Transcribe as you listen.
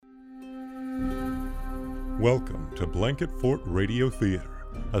Welcome to Blanket Fort Radio Theater,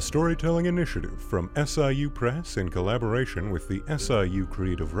 a storytelling initiative from SIU Press in collaboration with the SIU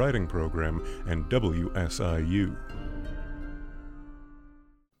Creative Writing Program and WSIU.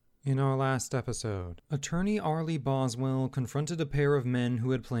 In our last episode, attorney Arlie Boswell confronted a pair of men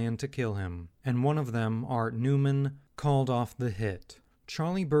who had planned to kill him, and one of them, Art Newman, called off the hit.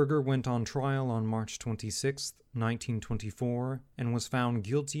 Charlie Berger went on trial on March 26, 1924, and was found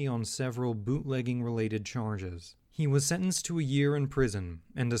guilty on several bootlegging-related charges. He was sentenced to a year in prison,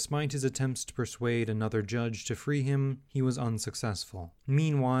 and despite his attempts to persuade another judge to free him, he was unsuccessful.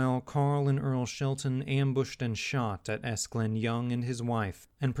 Meanwhile, Carl and Earl Shelton ambushed and shot at S. Glenn Young and his wife,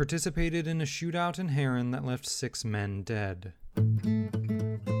 and participated in a shootout in Heron that left 6 men dead.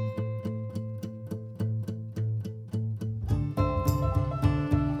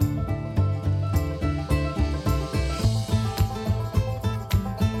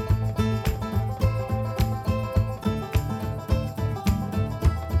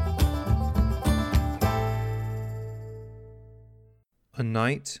 A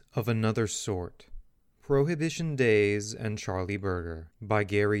Night of Another Sort. Prohibition Days and Charlie Berger by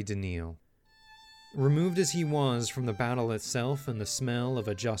Gary DeNeal. Removed as he was from the battle itself and the smell of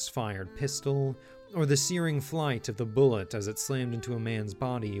a just-fired pistol, or the searing flight of the bullet as it slammed into a man's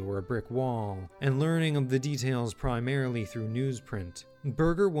body or a brick wall, and learning of the details primarily through newsprint,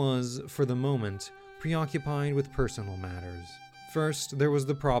 Berger was, for the moment, preoccupied with personal matters. First, there was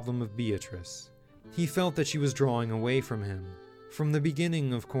the problem of Beatrice. He felt that she was drawing away from him. From the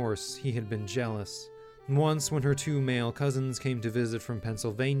beginning, of course, he had been jealous. Once, when her 2 male cousins came to visit from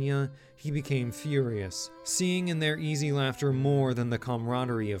Pennsylvania, he became furious, seeing in their easy laughter more than the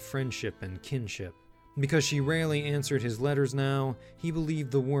camaraderie of friendship and kinship. Because she rarely answered his letters now, he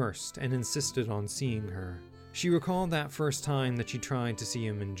believed the worst and insisted on seeing her. She recalled that first time that she tried to see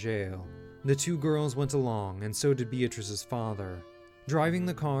him in jail. The 2 girls went along, and so did Beatrice's father. Driving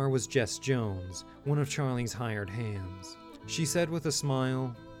the car was Jess Jones, one of Charlie's hired hands. She said with a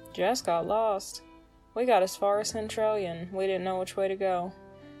smile, "Jess got lost. We got as far as Centralian. We didn't know which way to go.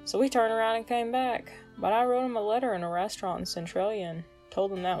 So we turned around and came back. But I wrote him a letter in a restaurant in Centralian.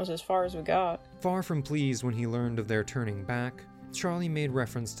 Told him that was as far as we got." Far from pleased when he learned of their turning back, Charlie made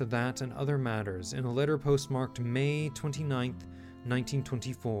reference to that and other matters in a letter postmarked May 29,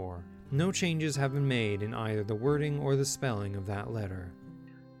 1924. No changes have been made in either the wording or the spelling of that letter.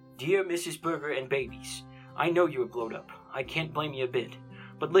 Dear Mrs. Berger and babies, I know you were blowed up. I can't blame you a bit.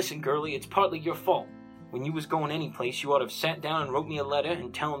 But listen, girlie, it's partly your fault. When you was going any place, you ought to have sat down and wrote me a letter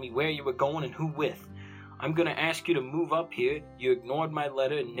and telling me where you were going and who with. I'm going to ask you to move up here. You ignored my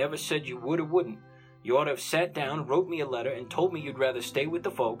letter and never said you would or wouldn't. You ought to have sat down, wrote me a letter, and told me you'd rather stay with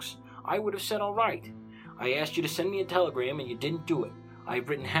the folks. I would have said all right. I asked you to send me a telegram and you didn't do it. I've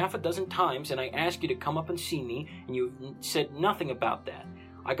written 6 times and I asked you to come up and see me and you said nothing about that.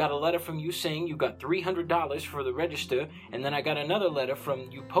 I got a letter from you saying you got $300 for the register, and then I got another letter from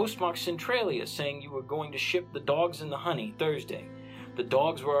you postmarked Centralia saying you were going to ship the dogs and the honey Thursday. The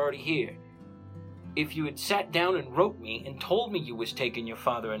dogs were already here. If you had sat down and wrote me and told me you was taking your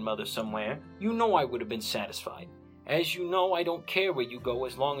father and mother somewhere, you know I would have been satisfied. As you know, I don't care where you go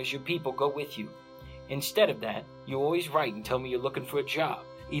as long as your people go with you. Instead of that, you always write and tell me you're looking for a job,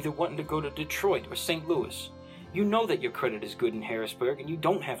 either wanting to go to Detroit or St. Louis. You know that your credit is good in Harrisburg and you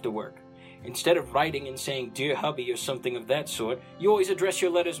don't have to work. Instead of writing and saying, Dear hubby or something of that sort, you always address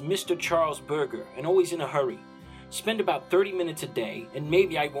your letters Mr. Charles Berger and always in a hurry. Spend about 30 minutes a day and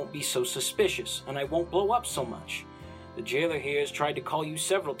maybe I won't be so suspicious and I won't blow up so much. The jailer here has tried to call you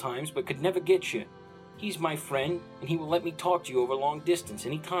several times but could never get you. He's my friend and he will let me talk to you over long distance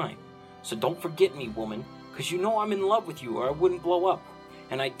any time. So don't forget me, woman, because you know I'm in love with you or I wouldn't blow up.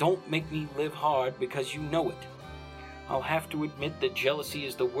 And I don't make me live hard because you know it. I'll have to admit that jealousy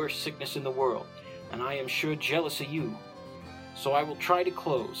is the worst sickness in the world, and I am sure jealous of you. So I will try to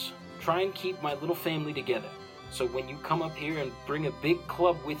close, try and keep my little family together, so when you come up here and bring a big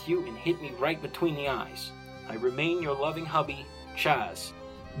club with you and hit me right between the eyes, I remain your loving hubby, Chaz.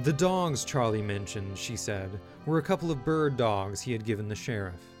 The dogs Charlie mentioned, she said, were a couple of bird dogs he had given the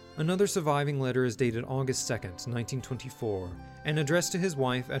sheriff. Another surviving letter is dated August 2nd, 1924, and addressed to his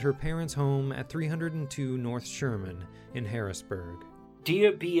wife at her parents' home at 302 North Sherman in Harrisburg.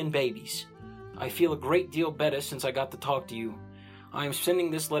 Dear B and babies, I feel a great deal better since I got to talk to you. I am sending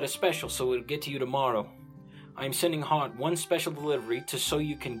this letter special so it'll get to you tomorrow. I am sending Hart one special delivery so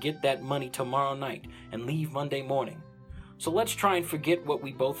you can get that money tomorrow night and leave Monday morning. So let's try and forget what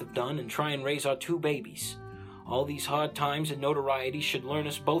we both have done and try and raise our 2 babies. All these hard times and notoriety should learn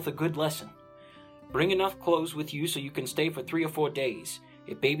us both a good lesson. Bring enough clothes with you so you can stay for 3 or 4 days.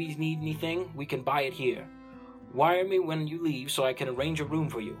 If babies need anything, we can buy it here. Wire me when you leave so I can arrange a room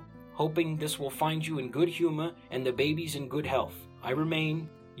for you, hoping this will find you in good humor and the babies in good health. I remain,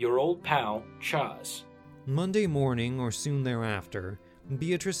 your old pal, Chaz. Monday morning, or soon thereafter,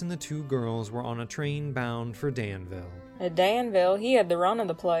 Beatrice and the two girls were on a train bound for Danville. At Danville, he had the run of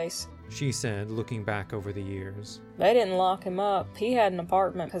the place. She said, looking back over the years. They didn't lock him up. He had an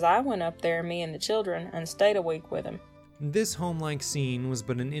apartment because I went up there, me and the children, and stayed a week with him. This home-like scene was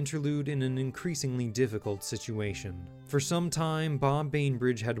but an interlude in an increasingly difficult situation. For some time, Bob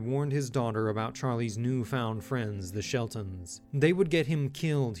Bainbridge had warned his daughter about Charlie's newfound friends, the Sheltons. They would get him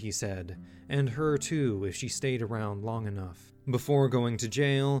killed, he said, and her too if she stayed around long enough. Before going to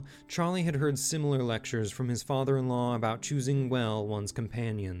jail, Charlie had heard similar lectures from his father-in-law about choosing well one's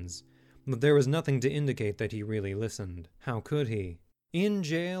companions. But there was nothing to indicate that he really listened. How could he? In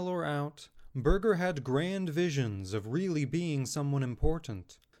jail or out, Berger had grand visions of really being someone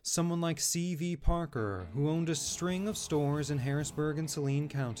important. Someone like C.V. Parker, who owned a string of stores in Harrisburg and Saline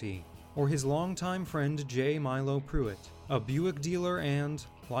County, or his longtime friend J. Milo Pruitt, a Buick dealer and,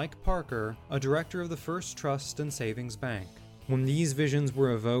 like Parker, a director of the First Trust and Savings Bank. When these visions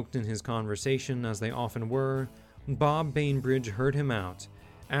were evoked in his conversation, as they often were, Bob Bainbridge heard him out,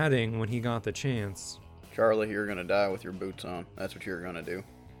 adding when he got the chance, "Charlie, you're gonna die with your boots on. That's what you're gonna do."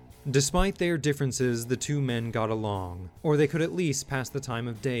 Despite their differences, the two men got along, or they could at least pass the time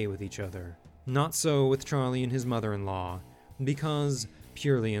of day with each other. Not so with Charlie and his mother-in-law, because,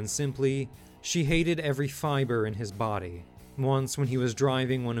 purely and simply, she hated every fiber in his body. Once, when he was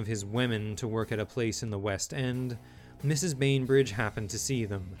driving one of his women to work at a place in the West End, Mrs. Bainbridge happened to see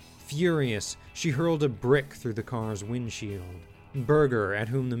them. Furious, she hurled a brick through the car's windshield. Berger, at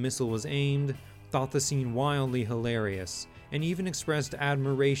whom the missile was aimed, thought the scene wildly hilarious, and even expressed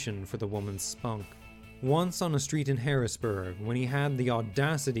admiration for the woman's spunk. Once on a street in Harrisburg, when he had the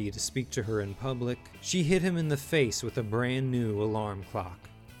audacity to speak to her in public, she hit him in the face with a brand new alarm clock.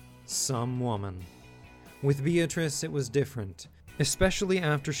 Some woman. With Beatrice, it was different, especially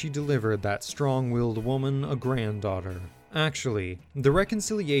after she delivered that strong-willed woman a granddaughter. Actually, the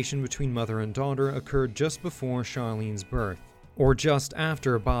reconciliation between mother and daughter occurred just before Charlene's birth, or just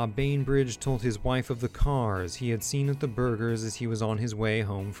after Bob Bainbridge told his wife of the cars he had seen at the Bergers as he was on his way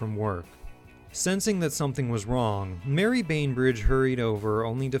home from work. Sensing that something was wrong, Mary Bainbridge hurried over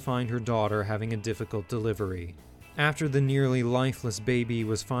only to find her daughter having a difficult delivery. After the nearly lifeless baby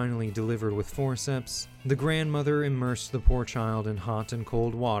was finally delivered with forceps, the grandmother immersed the poor child in hot and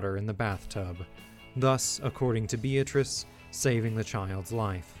cold water in the bathtub, thus, according to Beatrice, saving the child's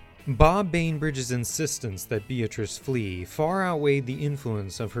life. Bob Bainbridge's insistence that Beatrice flee far outweighed the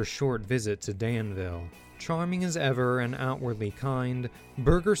influence of her short visit to Danville. Charming as ever and outwardly kind,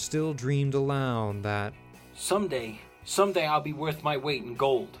 Berger still dreamed aloud that, Someday I'll be worth my weight in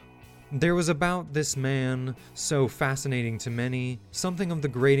gold. There was about this man, so fascinating to many, something of the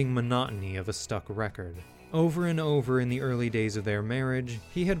grating monotony of a stuck record. Over and over in the early days of their marriage,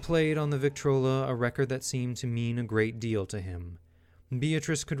 he had played on the Victrola a record that seemed to mean a great deal to him.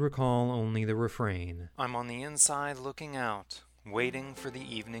 Beatrice could recall only the refrain, "I'm on the inside looking out, waiting for the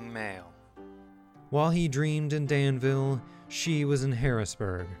evening mail." While he dreamed in Danville, she was in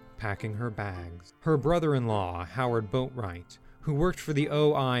Harrisburg, packing her bags. Her brother-in-law, Howard Boatwright, who worked for the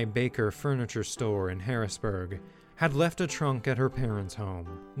O.I. Baker Furniture Store in Harrisburg, had left a trunk at her parents'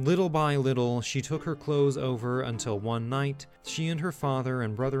 home. Little by little, she took her clothes over until one night, she and her father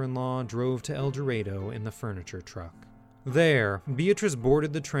and brother-in-law drove to El Dorado in the furniture truck. There, Beatrice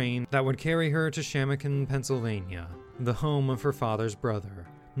boarded the train that would carry her to Shamokin, Pennsylvania, the home of her father's brother.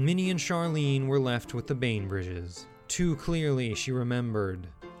 Minnie and Charlene were left with the Bainbridges. Too clearly she remembered.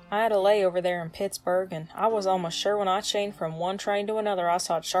 I had a layover there in Pittsburgh, and I was almost sure when I changed from one train to another I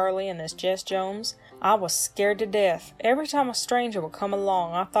saw Charlie and this Jess Jones. I was scared to death. Every time a stranger would come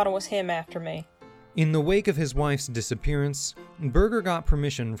along, I thought it was him after me. In the wake of his wife's disappearance, Berger got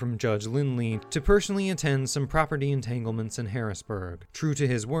permission from Judge Lindley to personally attend some property entanglements in Harrisburg. True to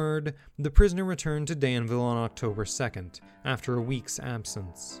his word, the prisoner returned to Danville on October 2nd, after a week's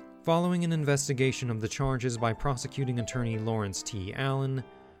absence. Following an investigation of the charges by prosecuting attorney Lawrence T. Allen,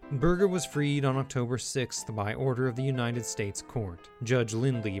 Berger was freed on October 6th by order of the United States Court, Judge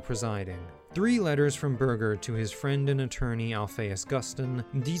Lindley presiding. 3 letters from Berger to his friend and attorney Alphaeus Guston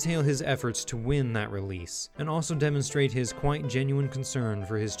detail his efforts to win that release, and also demonstrate his quite genuine concern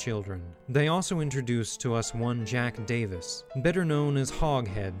for his children. They also introduce to us one Jack Davis, better known as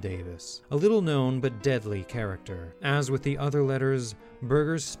Hoghead Davis, a little known but deadly character. As with the other letters,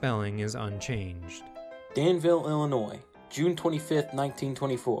 Berger's spelling is unchanged. Danville, Illinois, June 25th,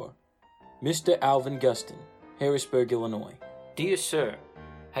 1924. Mr. Alvin Guston, Harrisburg, Illinois. Dear Sir,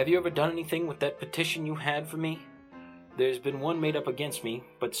 Have you ever done anything with that petition you had for me? There's been one made up against me,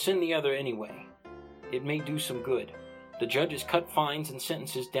 but send the other anyway. It may do some good. The judge has cut fines and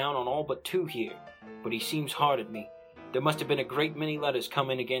sentences down on all but 2 here, but he seems hard at me. There must have been a great many letters come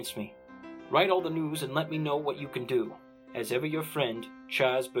in against me. Write all the news and let me know what you can do. As ever, your friend,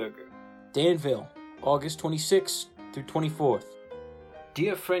 Charles Berger. Danville, August 26th through 24th.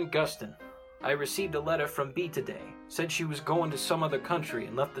 Dear friend Guston, I received a letter from B today. Said she was going to some other country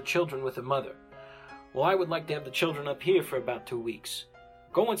and left the children with her mother. Well, I would like to have the children up here for about 2 weeks.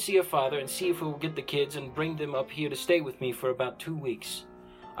 Go and see her father and see if he will get the kids and bring them up here to stay with me for about 2 weeks.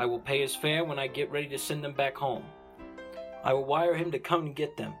 I will pay his fare when I get ready to send them back home. I will wire him to come and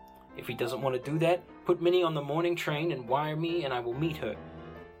get them. If he doesn't want to do that, put Minnie on the morning train and wire me and I will meet her.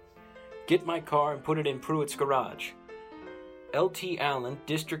 Get my car and put it in Pruitt's garage. L.T. Allen,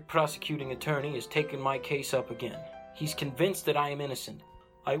 District Prosecuting Attorney, has taken my case up again. He's convinced that I am innocent.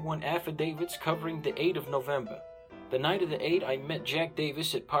 I want affidavits covering the 8th of November. The night of the 8th, I met Jack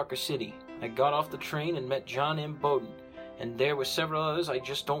Davis at Parker City. I got off the train and met John M. Bowden, and there were several others, I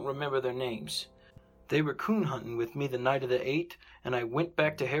just don't remember their names. They were coon hunting with me the night of the 8th, and I went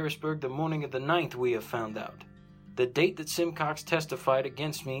back to Harrisburg the morning of the 9th, we have found out. The date that Simcox testified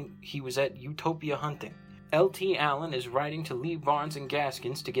against me, he was at Utopia hunting. L.T. Allen is writing to Lee Barnes and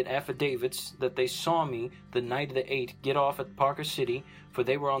Gaskins to get affidavits that they saw me the night of the 8th get off at Parker City, for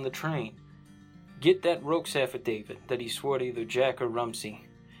they were on the train. Get that Rokes affidavit that he swore to either Jack or Rumsey.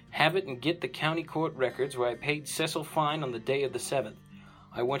 Have it and get the county court records where I paid Cecil fine on the day of the 7th.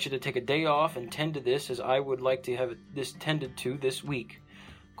 I want you to take a day off and tend to this, as I would like to have this tended to this week.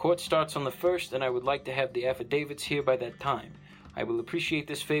 Court starts on the 1st, and I would like to have the affidavits here by that time. I will appreciate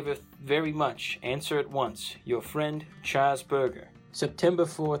this favor very much. Answer at once. Your friend, Charles Berger. September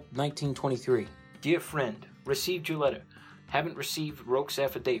 4th, 1923. Dear friend, received your letter. Haven't received Rokes'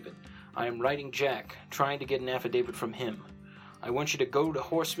 affidavit. I am writing Jack, trying to get an affidavit from him. I want you to go to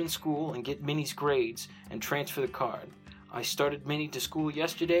Horseman School and get Minnie's grades and transfer the card. I started Minnie to school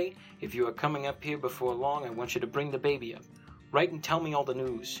yesterday. If you are coming up here before long, I want you to bring the baby up. Write and tell me all the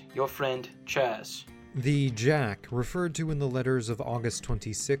news. Your friend, Chaz. The Jack referred to in the letters of August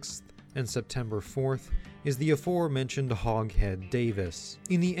 26th and September 4th is the aforementioned Hoghead Davis.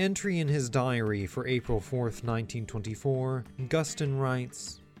 In the entry in his diary for April 4th, 1924, Guston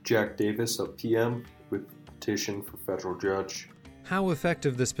writes, Jack Davis, a PM, with petition for federal judge. How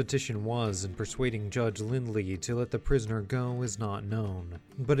effective this petition was in persuading Judge Lindley to let the prisoner go is not known,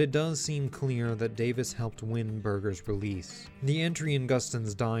 but it does seem clear that Davis helped win Berger's release. The entry in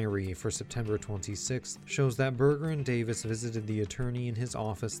Guston's diary for September 26th shows that Berger and Davis visited the attorney in his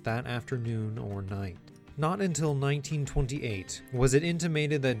office that afternoon or night. Not until 1928 was it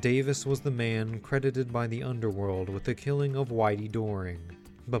intimated that Davis was the man credited by the underworld with the killing of Whitey Doring.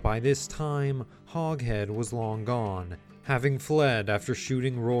 But by this time, Hoghead was long gone, having fled after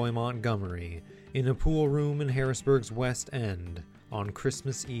shooting Roy Montgomery in a pool room in Harrisburg's West End on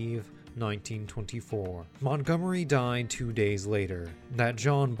Christmas Eve, 1924. Montgomery died 2 days later. That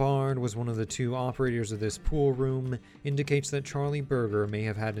John Bard was one of the 2 operators of this pool room indicates that Charlie Berger may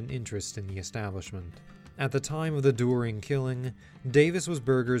have had an interest in the establishment. At the time of the Doring killing, Davis was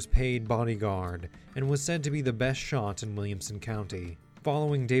Berger's paid bodyguard and was said to be the best shot in Williamson County.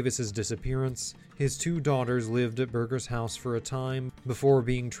 Following Davis's disappearance, his 2 daughters lived at Berger's house for a time before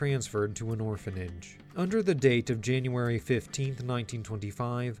being transferred to an orphanage. Under the date of January 15,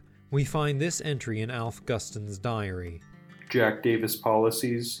 1925, we find this entry in Alf Guston's diary. Jack Davis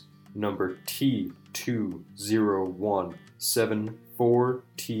policies, number T20174,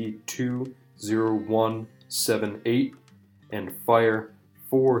 T20178, and fire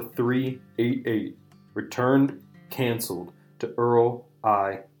 4388. Returned, canceled, to Earl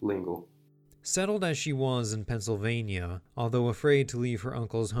I. Lingle. Settled as she was in Pennsylvania, although afraid to leave her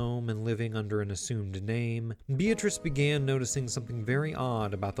uncle's home and living under an assumed name, Beatrice began noticing something very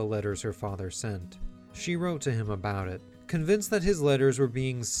odd about the letters her father sent. She wrote to him about it. Convinced that his letters were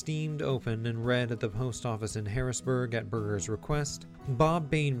being steamed open and read at the post office in Harrisburg at Berger's request,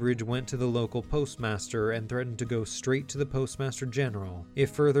 Bob Bainbridge went to the local postmaster and threatened to go straight to the Postmaster General if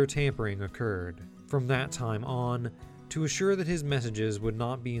further tampering occurred. From that time on, to assure that his messages would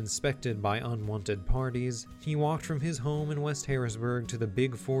not be inspected by unwanted parties, he walked from his home in West Harrisburg to the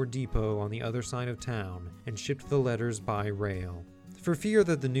Big Ford Depot on the other side of town and shipped the letters by rail. For fear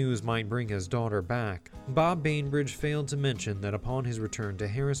that the news might bring his daughter back, Bob Bainbridge failed to mention that upon his return to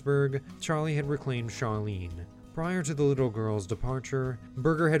Harrisburg, Charlie had reclaimed Charlene. Prior to the little girl's departure,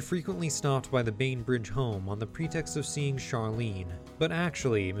 Berger had frequently stopped by the Bainbridge home on the pretext of seeing Charlene, but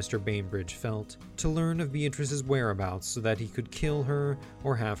actually, Mr. Bainbridge felt, to learn of Beatrice's whereabouts so that he could kill her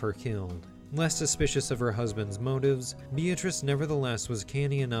or have her killed. Less suspicious of her husband's motives, Beatrice nevertheless was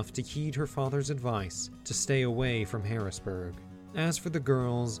canny enough to heed her father's advice to stay away from Harrisburg. As for the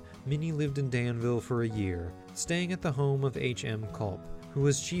girls, Minnie lived in Danville for a year, staying at the home of H.M. Culp, who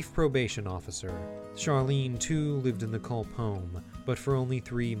was chief probation officer. Charlene, too, lived in the Culp home, but for only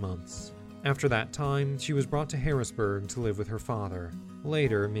 3 months. After that time, she was brought to Harrisburg to live with her father.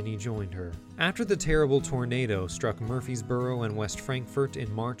 Later, Minnie joined her. After the terrible tornado struck Murfreesboro and West Frankfort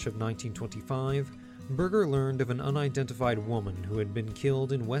in March of 1925, Berger learned of an unidentified woman who had been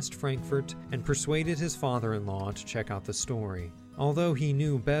killed in West Frankfort and persuaded his father-in-law to check out the story. Although he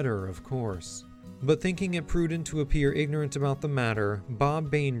knew better, of course. But thinking it prudent to appear ignorant about the matter, Bob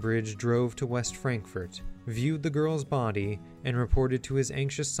Bainbridge drove to West Frankfort, viewed the girl's body, and reported to his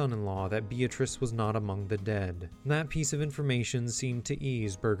anxious son-in-law that Beatrice was not among the dead. That piece of information seemed to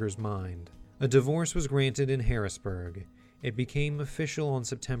ease Berger's mind. A divorce was granted in Harrisburg. It became official on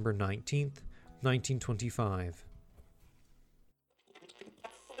September 19th, 1925.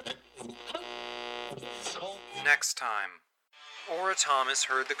 Next time. Ora Thomas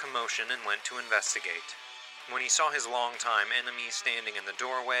heard the commotion and went to investigate. When he saw his longtime enemy standing in the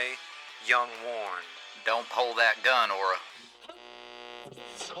doorway, Young warned, "Don't pull that gun, Ora."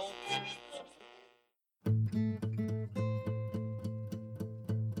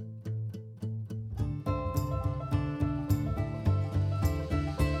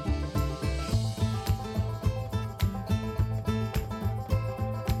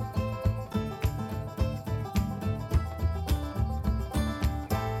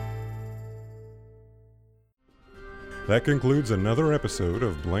 That concludes another episode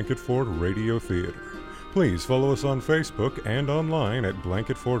of Blanket Fort Radio Theater. Please follow us on Facebook and online at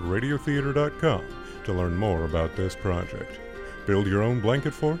blanketfortradiotheater.com to learn more about this project. Build your own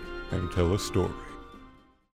blanket fort and tell a story.